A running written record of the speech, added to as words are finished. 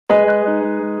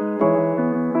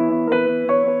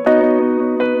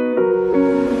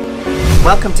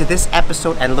Welcome to this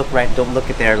episode, and look right, don't look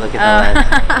at there, look at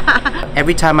that.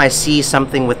 Every time I see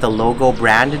something with the logo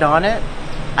branded on it,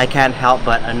 I can't help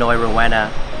but annoy Rowena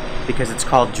because it's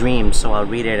called Dreams, so I'll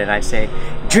read it and I say,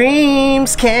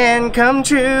 dreams can come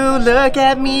true, look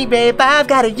at me babe, I've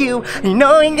got a you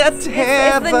know you got to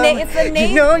have it's the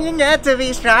you know you got to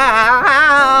be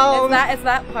strong. It's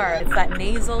that part, it's that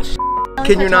nasal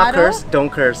Can you not curse? Don't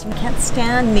curse. I can't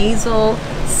stand nasal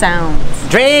sounds.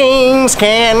 Dreams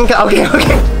can okay.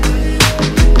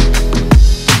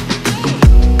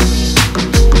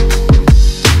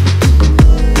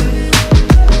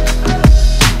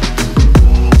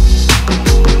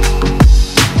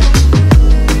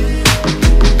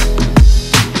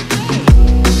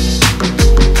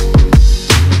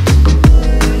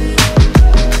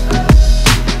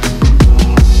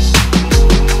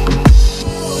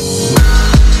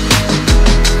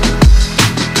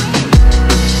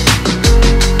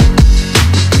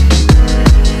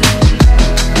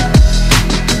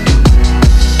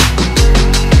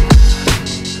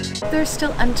 There's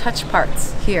still untouched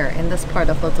parts here in this part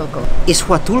of Huatulco. It's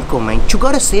Huatulco, man. You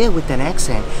gotta say it with an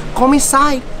accent. Come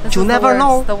inside. You never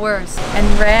know. The worst. And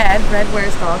Red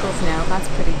wears goggles now. That's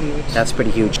pretty huge. That's pretty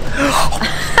huge.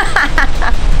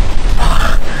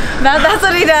 That's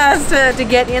what he does to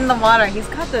get in the water. He's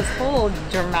got this whole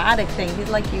dramatic thing. He's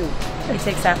like you. He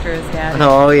takes after his dad.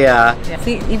 Oh yeah.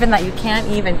 See, even that you can't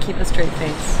even keep a straight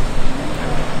face.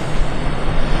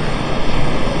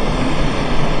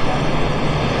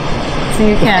 So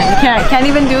you can't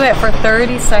even do it for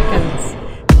 30 seconds.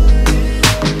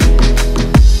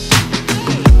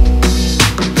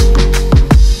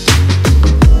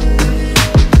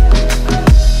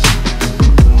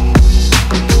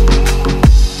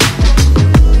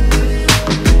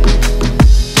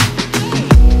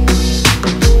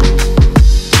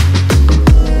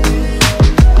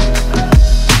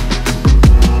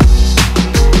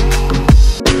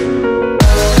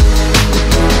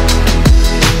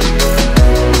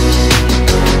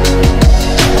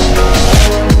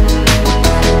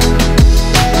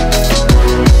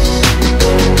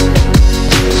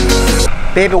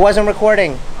 Babe, it wasn't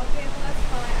recording. Okay, well that's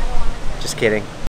fine. I don't want to. Just kidding.